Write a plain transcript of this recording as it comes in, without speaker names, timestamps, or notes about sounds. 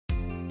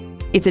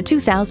It's a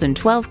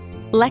 2012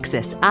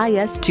 Lexus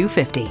IS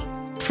 250.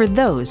 For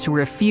those who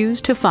refuse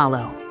to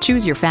follow,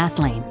 choose your fast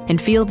lane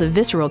and feel the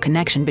visceral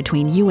connection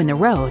between you and the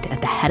road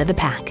at the head of the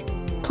pack.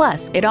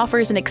 Plus, it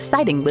offers an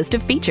exciting list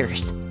of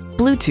features: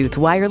 Bluetooth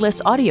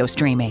wireless audio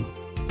streaming,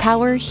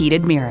 power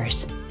heated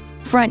mirrors,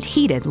 front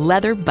heated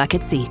leather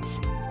bucket seats,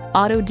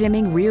 auto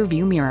dimming rear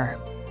view mirror,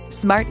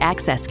 smart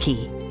access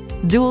key,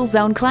 dual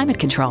zone climate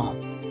control,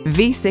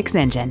 V6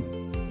 engine,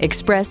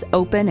 express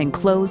open and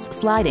close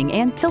sliding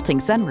and tilting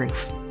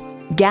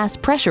sunroof, gas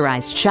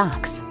pressurized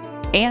shocks,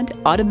 and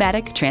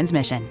automatic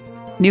transmission.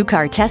 New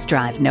Car Test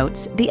Drive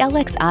notes the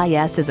LX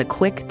IS is a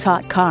quick,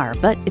 taut car,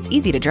 but it's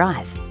easy to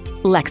drive.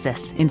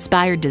 Lexus,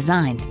 inspired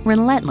design,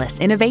 relentless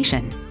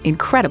innovation,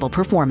 incredible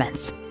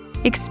performance.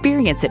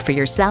 Experience it for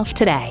yourself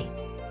today.